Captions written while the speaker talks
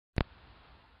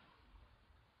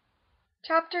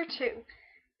Chapter 2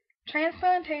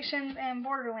 Transplantations and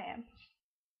Borderlands.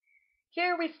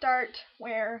 Here we start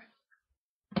where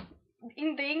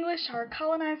the English are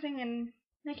colonizing and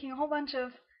making a whole bunch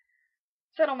of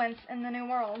settlements in the New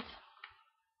World.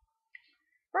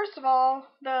 First of all,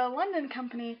 the London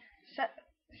Company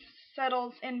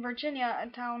settles in Virginia,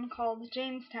 a town called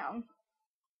Jamestown.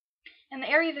 And the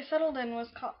area they settled in was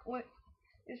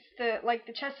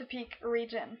the Chesapeake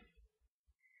region.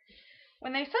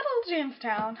 When they settled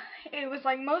Jamestown, it was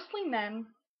mostly men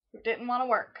who didn't want to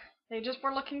work. They just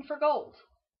were looking for gold.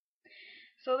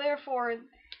 So therefore,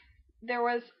 they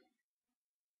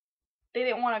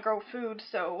didn't want to grow food,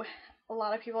 so a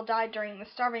lot of people died during the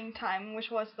starving time,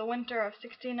 which was the winter of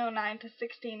 1609 to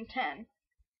 1610.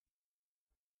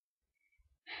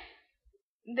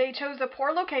 They chose a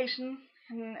poor location,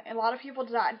 and a lot of people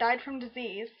died from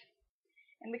disease.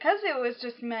 And because it was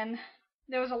just men,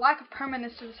 there was a lack of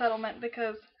permanence to the settlement,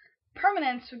 because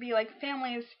permanence would be like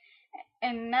families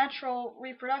and natural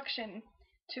reproduction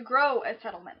to grow a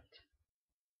settlement.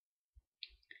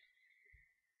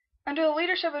 Under the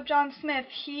leadership of John Smith,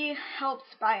 he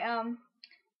helps by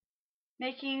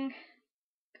making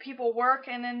people work,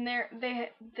 and then they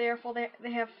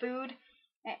have food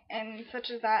and such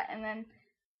as that, and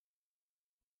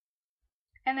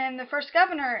then the first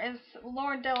governor is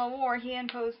Lord Delaware. He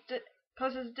imposes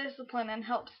discipline and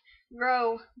helps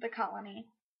grow the colony.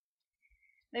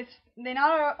 They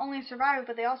not only survive,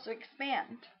 but they also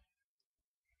expand.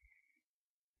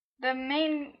 The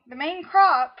main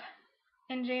crop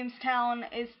in Jamestown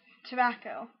is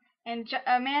tobacco, and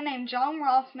a man named John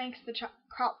Rolfe makes the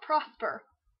crop prosper.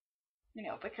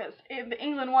 Because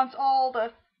England wants all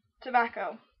the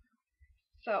tobacco,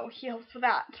 so he helps with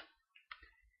that.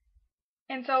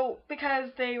 And so,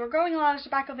 because they were growing a lot of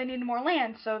tobacco, they needed more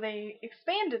land, so they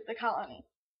expanded the colony.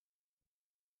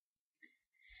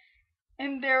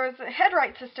 And there was a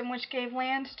headright system which gave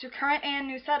land to current and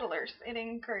new settlers. It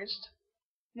encouraged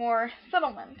more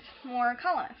settlements, more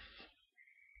colonists.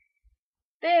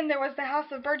 Then there was the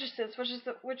House of Burgesses,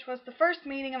 which was the first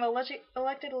meeting of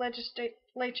elected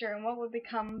legislature in what would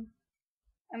become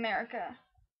America,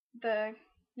 the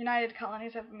United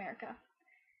Colonies of America.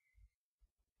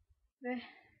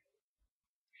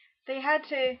 They had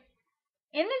to,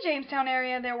 in the Jamestown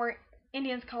area, there were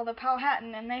Indians called the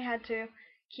Powhatan, and they had to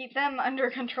keep them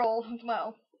under control as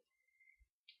well.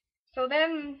 So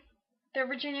then the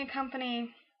Virginia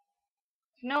Company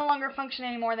no longer functioned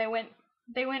anymore. They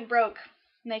went broke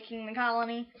making the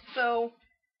colony. So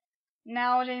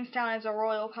now Jamestown is a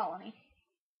royal colony.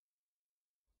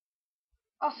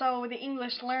 Also, the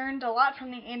English learned a lot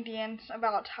from the Indians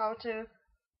about how to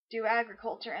do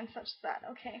agriculture and such as that.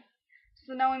 Okay,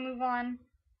 so now we move on.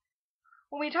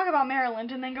 Well, we talk about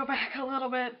Maryland and then go back a little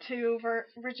bit to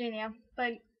Virginia.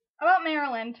 But about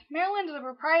Maryland is a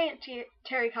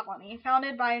proprietary colony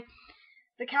founded by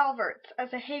the Calverts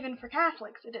as a haven for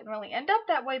Catholics. It didn't really end up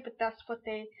that way, but that's what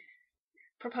they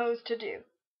proposed to do.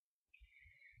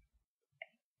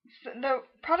 So the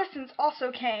Protestants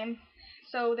also came,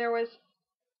 so there was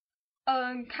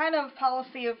a kind of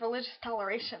policy of religious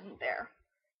toleration there.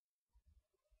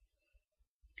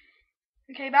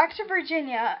 Okay, back to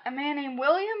Virginia. A man named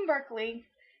William Berkeley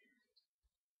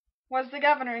was the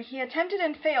governor. He attempted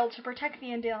and failed to protect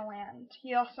the Indian land.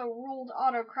 He also ruled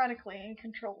autocratically and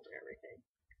controlled everything.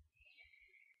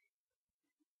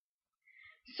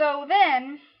 So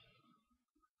then,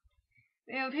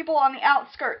 people on the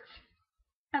outskirts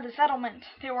of the settlement,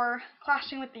 they were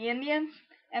clashing with the Indians,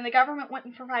 and the government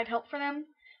wouldn't provide help for them.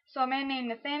 So a man named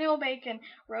Nathaniel Bacon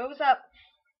rose up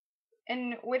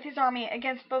with his army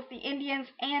against both the Indians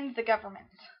and the government.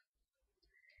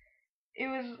 It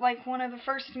was like one of the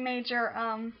first major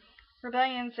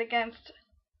rebellions against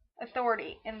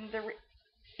authority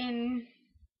in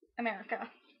America.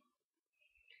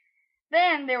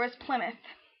 Then there was Plymouth.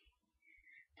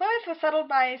 Plymouth was settled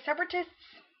by separatists,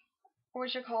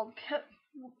 which are called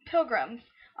Pilgrims,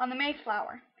 on the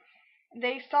Mayflower.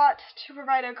 They sought to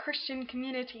provide a Christian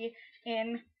community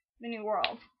in the New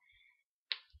World.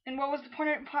 And what was the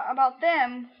point about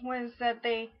them was that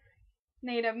they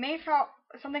made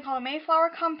something called a Mayflower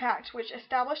Compact, which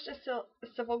established a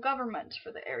civil government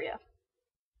for the area.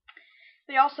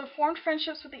 They also formed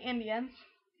friendships with the Indians,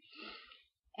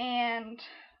 and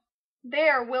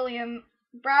there William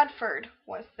Bradford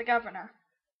was the governor.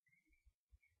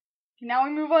 Now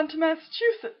we move on to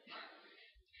Massachusetts.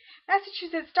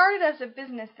 Massachusetts started as a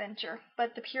business venture,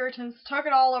 but the Puritans took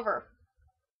it all over.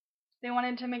 They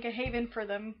wanted to make a haven for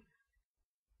them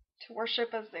to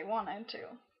worship as they wanted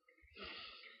to.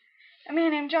 A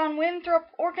man named John Winthrop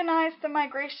organized the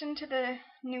migration to the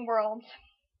New World.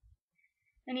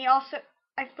 and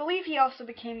I believe he also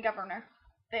became governor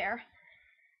there.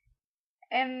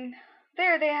 And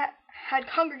there they had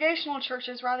congregational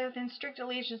churches rather than strict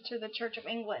allegiance to the Church of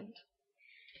England.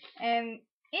 And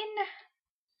in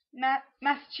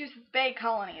Massachusetts Bay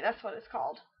Colony, that's what it's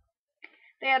called,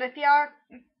 they had a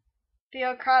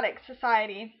theocratic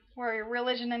society where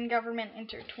religion and government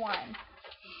intertwine.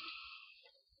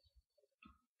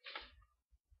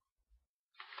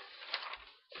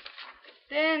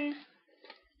 Then,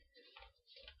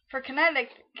 for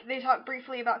Connecticut, they talked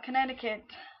briefly about Connecticut.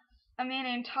 A man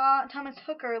named Thomas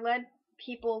Hooker led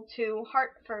people to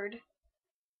Hartford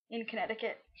in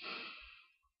Connecticut.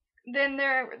 Then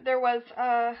there was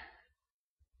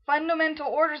Fundamental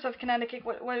Orders of Connecticut,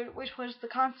 which was the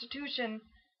Constitution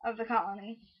of the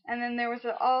colony. And then there was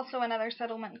also another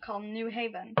settlement called New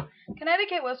Haven.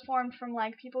 Connecticut was formed from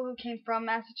people who came from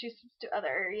Massachusetts to other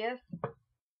areas.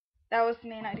 That was the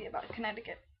main idea about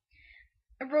Connecticut.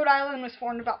 Rhode Island was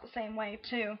formed about the same way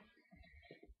too.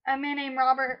 A man named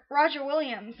Roger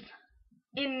Williams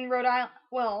in Rhode Island.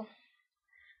 Well,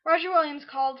 Roger Williams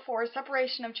called for a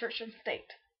separation of church and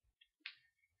state.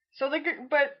 But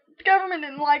the government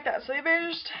didn't like that, so they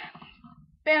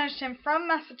banished him from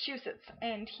Massachusetts,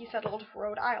 and he settled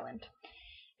Rhode Island.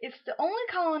 It's the only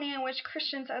colony in which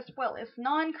Christians as well as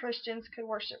non-Christians could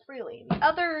worship freely. The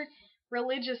other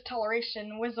religious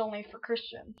toleration was only for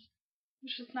Christians,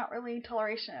 which is not really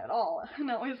toleration at all,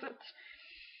 no, is it?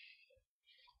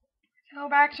 Go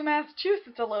back to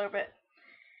Massachusetts a little bit.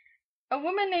 A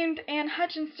woman named Anne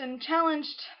Hutchinson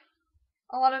challenged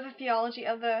a lot of the theology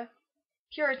of the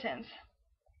Puritans.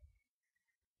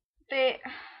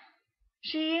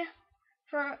 She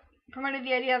promoted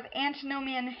the idea of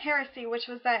antinomian heresy, which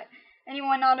was that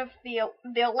anyone not of the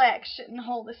elect shouldn't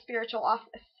hold a spiritual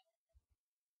office.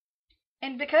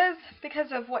 And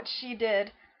because of what she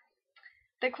did,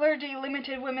 the clergy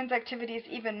limited women's activities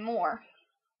even more.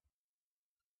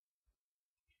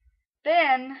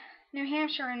 Then, New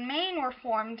Hampshire and Maine were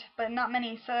formed, but not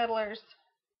many settlers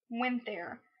went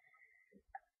there.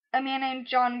 A man named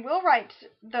John Wheelwright,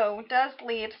 though, does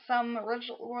lead some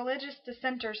religious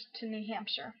dissenters to New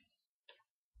Hampshire.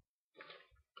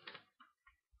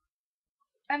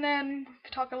 And then we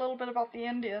could talk a little bit about the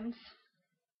Indians.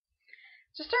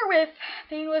 To start with,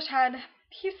 the English had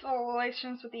peaceful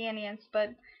relations with the Indians, but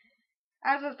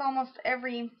as with almost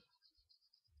every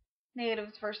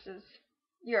natives versus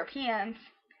Europeans,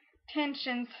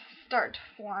 tensions start to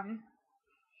form.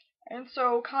 And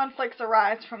so conflicts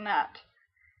arise from that.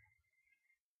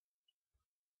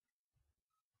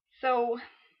 So,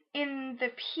 in the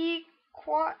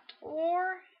Pequot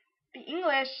War, the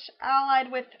English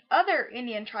allied with other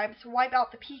Indian tribes to wipe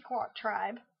out the Pequot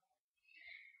tribe.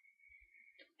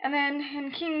 And then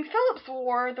in King Philip's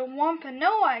War, the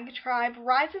Wampanoag tribe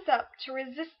rises up to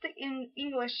resist the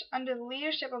English under the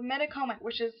leadership of Metacomet,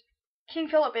 which is, King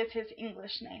Philip is his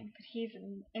English name, but he's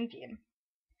an Indian.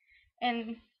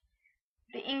 And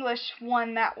the English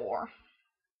won that war.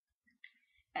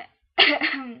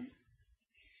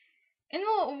 In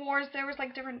the wars, there was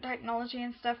different technology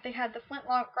and stuff. They had the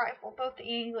flintlock rifle. Both the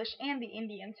English and the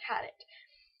Indians had it.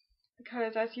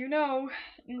 Because, as you know,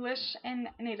 English and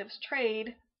natives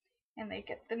trade, and they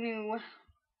get the new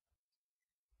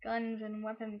guns and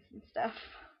weapons and stuff.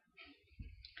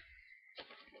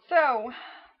 So,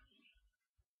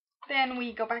 then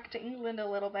we go back to England a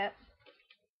little bit,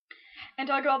 and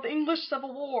talk about the English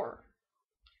Civil War.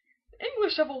 The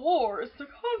English Civil War is the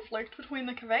conflict between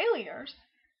the Cavaliers,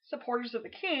 supporters of the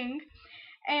king,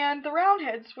 and the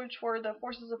Roundheads, which were the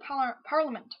forces of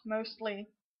Parliament, mostly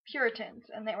Puritans,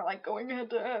 and they were going head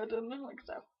to head and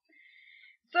stuff.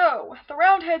 So, the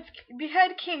Roundheads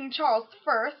behead King Charles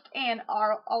I, and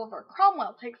Oliver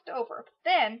Cromwell takes over. But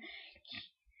then,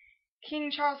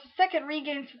 King Charles II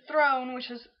regains the throne,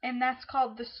 and that's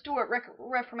called the Stuart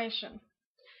Reformation.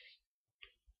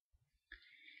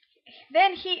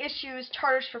 Then he issues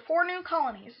charters for 4 new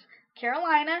colonies: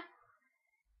 Carolina,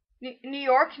 New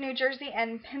York, New Jersey,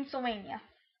 and Pennsylvania.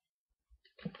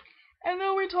 And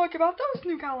then we talk about those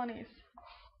new colonies.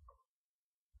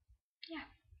 Yeah.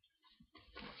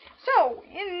 So,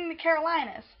 in the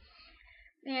Carolinas,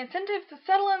 the incentives to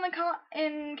settle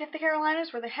in the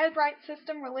Carolinas were the head right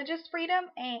system, religious freedom,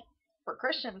 and for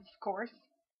Christians, of course.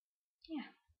 Yeah.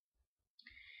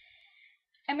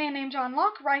 A man named John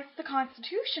Locke writes the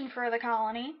Constitution for the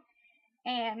colony,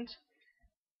 and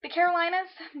the Carolinas,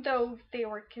 though they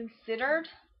were considered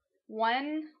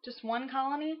just one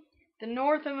colony, the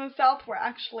North and the South were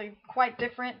actually quite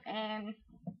different and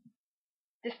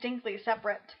distinctly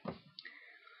separate.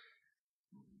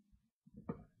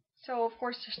 So, of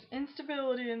course, there's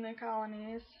instability in the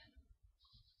colonies.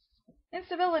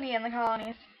 instability in the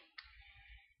colonies.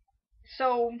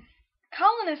 So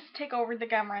colonists take over the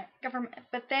government,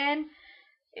 but then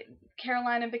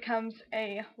Carolina becomes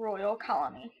a royal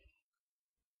colony.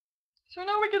 So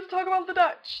now we get to talk about the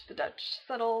Dutch. The Dutch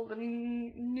settle the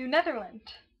New Netherland.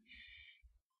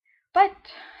 But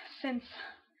since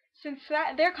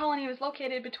their colony was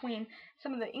located between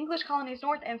some of the English colonies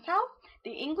north and south,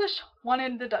 the English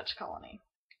wanted the Dutch colony.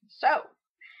 So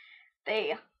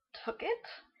they took it,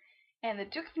 and the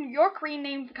Duke of New York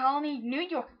renamed the colony New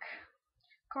York.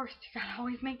 Of course, you gotta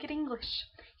always make it English.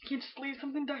 You can't just leave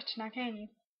something Dutch now, can you?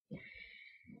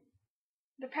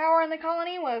 The power in the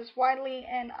colony was widely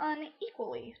and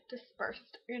unequally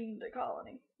dispersed in the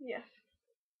colony. Yes.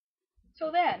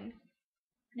 So then,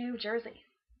 New Jersey.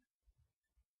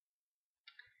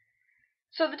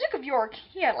 So the Duke of York,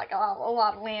 he had like a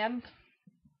lot of land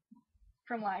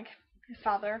from like his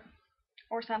father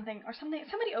or something.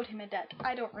 Somebody owed him a debt.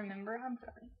 I don't remember. I'm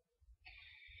sorry.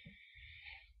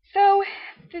 So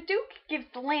the Duke gives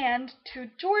the land to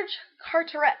George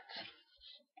Carteret,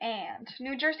 and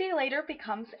New Jersey later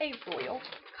becomes a royal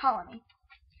colony.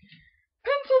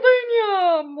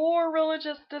 Pennsylvania! More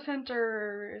religious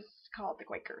dissenters, called the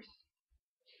Quakers.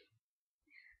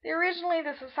 They're originally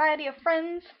the Society of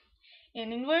Friends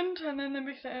in England, and then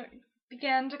they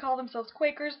began to call themselves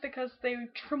Quakers because they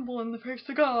tremble in the face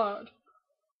of God.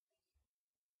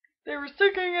 They were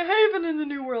seeking a haven in the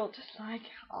New World, just like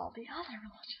all the other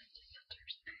religious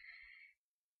dissenters.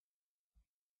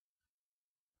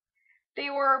 They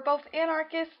were both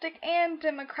anarchistic and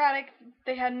democratic.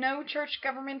 They had no church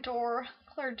government or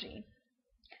clergy.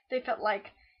 They felt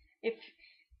like if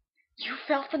you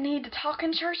felt the need to talk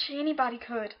in church, anybody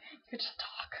could. You could just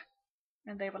talk,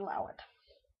 and they would allow it.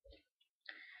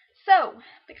 So,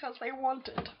 because they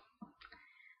wanted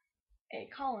a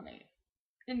colony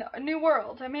in a new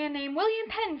world, a man named William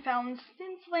Penn founds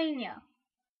Pennsylvania.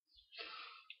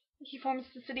 He forms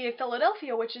the city of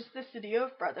Philadelphia, which is the city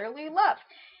of brotherly love.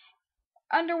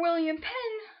 Under William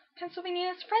Penn, Pennsylvania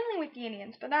is friendly with the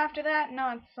Indians, but after that,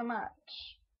 not so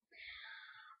much.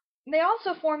 They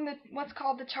also formed what's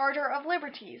called the Charter of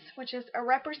Liberties, which is a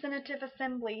representative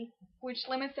assembly which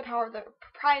limits the power of the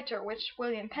proprietor, which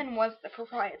William Penn was the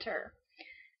proprietor.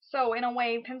 So, in a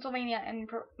way, Pennsylvania and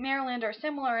Maryland are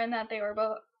similar in that they were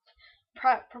both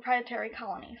proprietary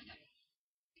colonies.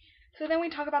 So then we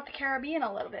talk about the Caribbean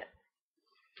a little bit.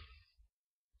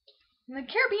 The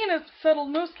Caribbean is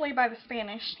settled mostly by the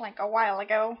Spanish, like a while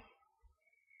ago.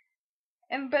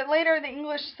 But later the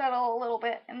English settle a little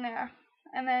bit in there.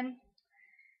 And then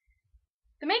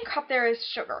the main crop there is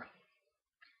sugar.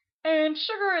 And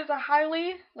sugar is a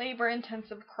highly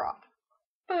labor-intensive crop.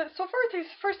 But so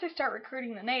first they start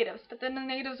recruiting the natives, but then the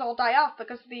natives all die off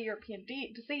because of the European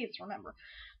disease, remember.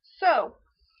 So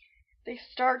they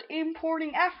start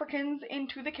importing Africans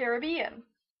into the Caribbean.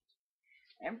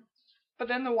 But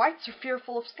then the whites are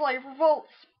fearful of slave revolts,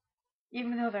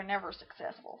 even though they're never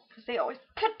successful, because they always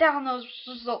put down those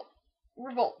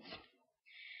revolts.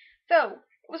 So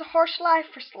it was a harsh life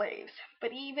for slaves,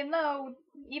 but even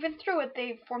through it,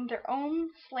 they formed their own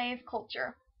slave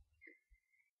culture.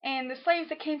 And the slaves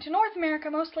that came to North America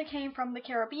mostly came from the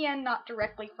Caribbean, not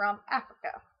directly from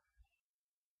Africa.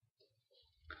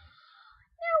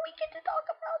 Now we get to talk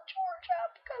about Georgia,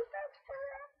 because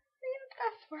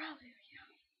that's where I live.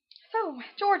 So,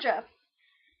 Georgia.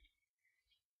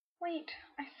 Wait,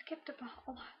 I skipped about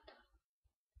a lot.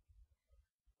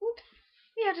 Oops.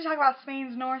 We have to talk about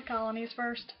Spain's North colonies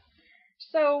first.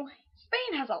 So,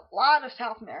 Spain has a lot of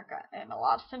South America and a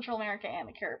lot of Central America and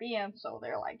the Caribbean, so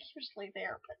they're like usually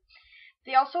there. But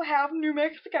they also have New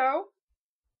Mexico,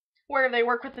 where they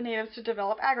work with the natives to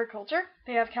develop agriculture.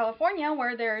 They have California,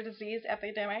 where there are disease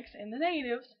epidemics in the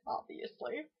natives,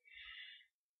 obviously.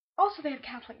 Also, they have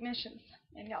Catholic missions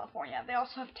in California. They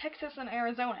also have Texas and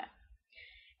Arizona.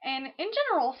 And in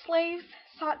general, slaves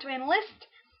sought to enlist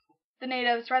the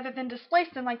natives rather than displace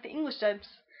them like the English did.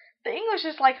 The English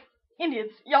is like,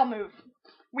 Indians, y'all move.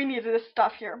 We need this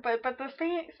stuff here. But the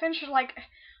Spanish are like,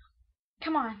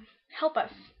 come on, help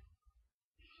us.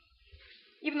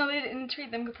 Even though they didn't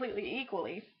treat them completely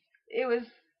equally. It was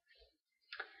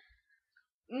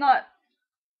not,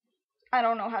 I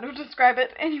don't know how to describe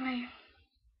it. Anyway.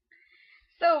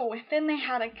 So, then they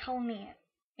had a colony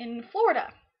in Florida.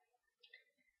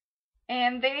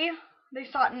 And they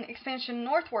sought an expansion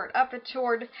northward, up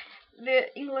toward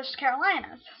the English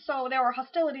Carolinas. So there were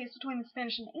hostilities between the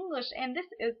Spanish and the English, and this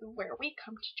is where we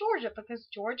come to Georgia, because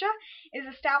Georgia is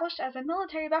established as a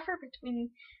military buffer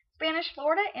between Spanish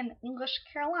Florida and the English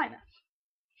Carolinas.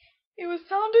 It was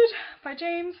founded by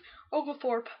James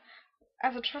Oglethorpe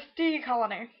as a trustee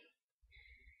colony.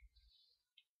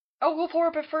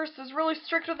 Oglethorpe at first is really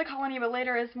strict with the colony, but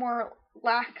later is more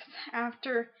lax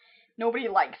after nobody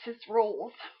likes his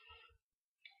rules.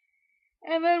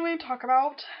 And then we talk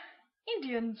about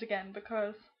Indians again,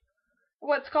 because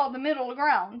what's called the middle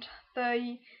ground.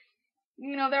 There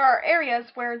are areas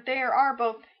where there are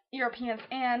both Europeans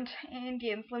and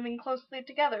Indians living closely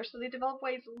together, so they develop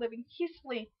ways of living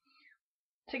peacefully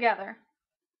together.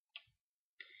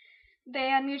 They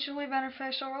had mutually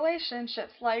beneficial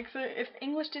relationships, like if the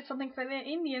English did something for the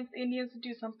Indians would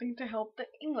do something to help the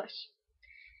English.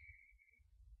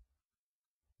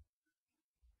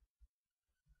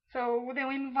 So then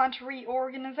we move on to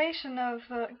reorganization of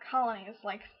the colonies,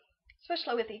 like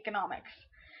especially with economics.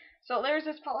 So there's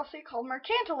this policy called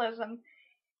mercantilism,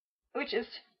 which is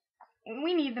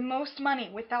we need the most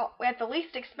money at the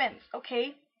least expense.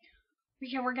 Okay,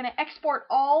 we're going to export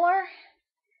all our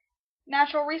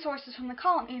natural resources from the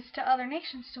colonies to other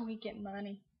nations so we get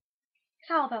money.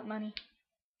 It's all about money.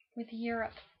 With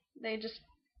Europe, they just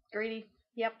greedy.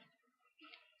 Yep.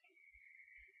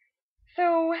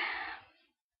 So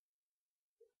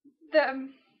the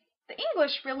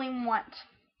English really want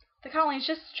the colonies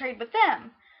just to trade with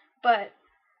them, but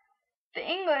the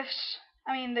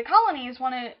colonies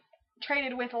wanted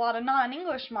traded with a lot of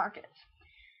non-English markets.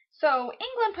 So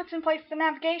England puts in place the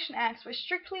Navigation Acts, which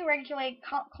strictly regulate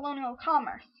colonial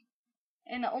commerce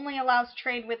and only allows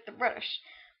trade with the British.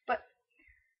 But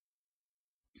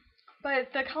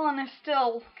the colonists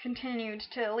still continued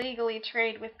to illegally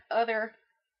trade with other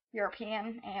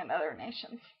European and other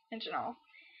nations in general.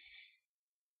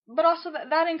 But also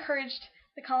that encouraged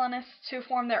the colonists to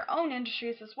form their own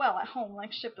industries as well at home,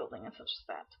 like shipbuilding and such as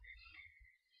that.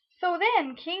 So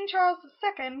then King Charles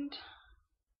II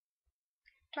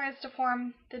tries to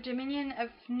form the Dominion of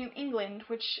New England,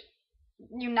 which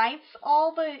unites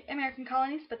all the American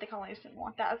colonies, but the colonies didn't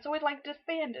want that, so it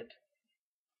disbanded.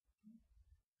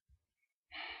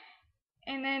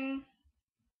 And then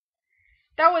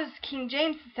that was King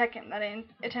James II that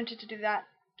attempted to do that.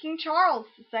 King Charles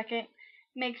II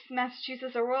makes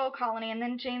Massachusetts a royal colony, and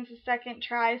then James II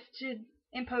tries to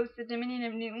impose the Dominion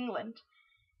of New England.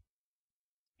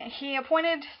 He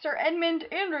appointed Sir Edmund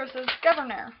Andros as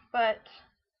governor, but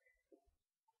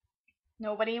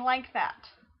nobody liked that,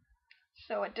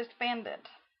 so it disbanded.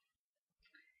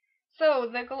 So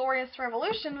the Glorious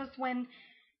Revolution was when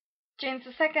James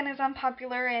II is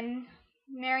unpopular and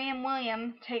Mary and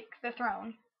William take the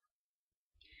throne.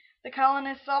 The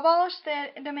colonists abolished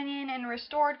the Dominion and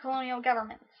restored colonial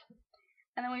governments.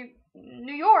 And then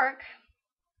New York,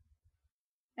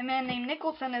 a man named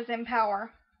Nicholson is in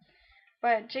power,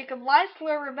 but Jacob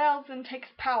Leisler rebels and takes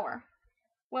power.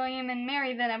 William and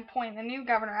Mary then appoint the new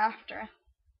governor after.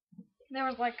 There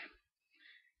was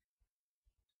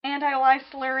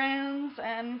anti-Leislerians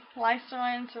and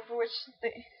Leislerians, of which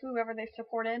whoever they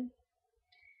supported.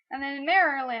 And then in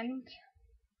Maryland,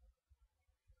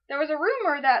 there was a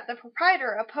rumor that the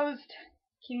proprietor opposed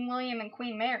King William and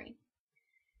Queen Mary.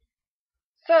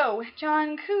 So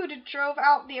John Coode drove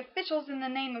out the officials in the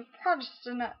name of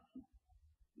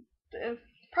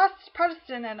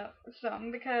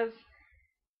Protestantism because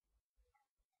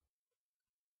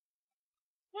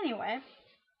anyway,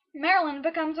 Maryland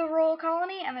becomes a royal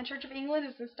colony and the Church of England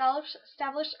is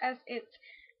established as its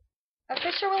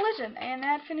official religion. And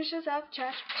that finishes up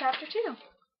chapter 2.